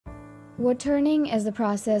Wood turning is the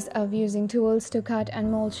process of using tools to cut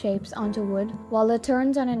and mold shapes onto wood while it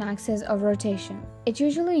turns on an axis of rotation. It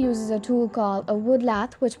usually uses a tool called a wood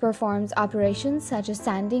lathe, which performs operations such as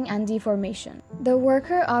sanding and deformation. The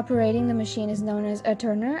worker operating the machine is known as a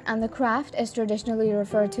turner, and the craft is traditionally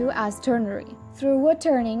referred to as turnery. Through wood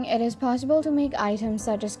turning, it is possible to make items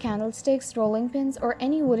such as candlesticks, rolling pins, or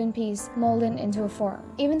any wooden piece molded into a form.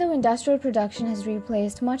 Even though industrial production has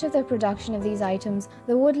replaced much of the production of these items,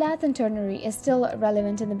 the wood lathe and turnery is still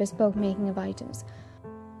relevant in the bespoke making of items.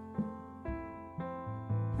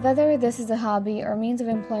 Whether this is a hobby or means of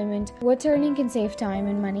employment, wood turning can save time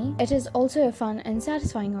and money. It is also a fun and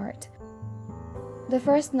satisfying art. The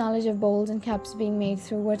first knowledge of bowls and cups being made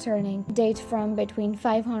through wood turning date from between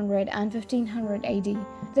 500 and 1500 AD.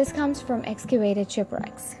 This comes from excavated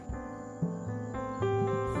shipwrecks.